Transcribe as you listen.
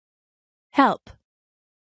Help.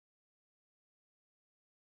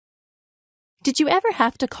 Did you ever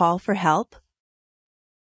have to call for help?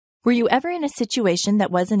 Were you ever in a situation that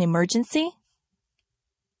was an emergency?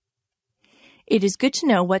 It is good to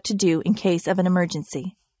know what to do in case of an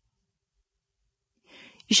emergency.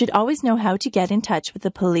 You should always know how to get in touch with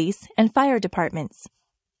the police and fire departments.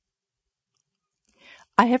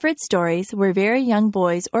 I have read stories where very young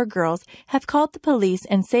boys or girls have called the police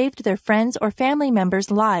and saved their friends' or family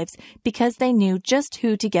members' lives because they knew just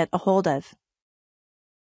who to get a hold of.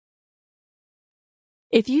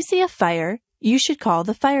 If you see a fire, you should call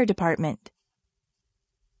the fire department.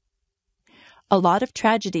 A lot of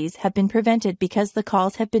tragedies have been prevented because the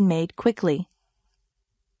calls have been made quickly.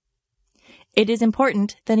 It is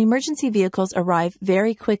important that emergency vehicles arrive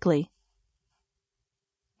very quickly.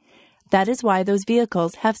 That is why those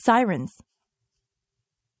vehicles have sirens.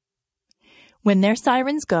 When their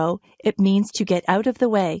sirens go, it means to get out of the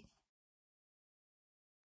way.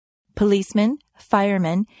 Policemen,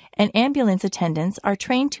 firemen, and ambulance attendants are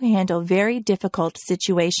trained to handle very difficult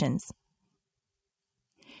situations.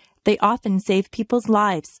 They often save people's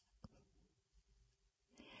lives.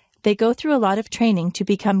 They go through a lot of training to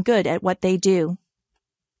become good at what they do.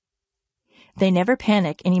 They never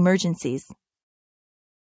panic in emergencies.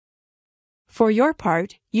 For your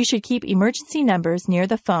part, you should keep emergency numbers near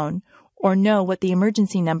the phone or know what the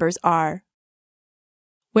emergency numbers are.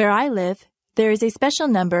 Where I live, there is a special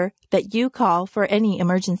number that you call for any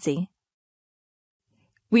emergency.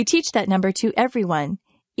 We teach that number to everyone,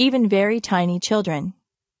 even very tiny children.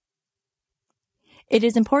 It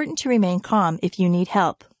is important to remain calm if you need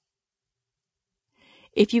help.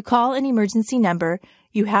 If you call an emergency number,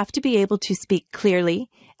 you have to be able to speak clearly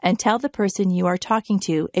and tell the person you are talking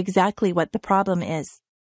to exactly what the problem is.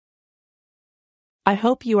 I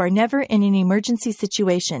hope you are never in an emergency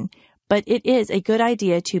situation, but it is a good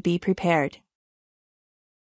idea to be prepared.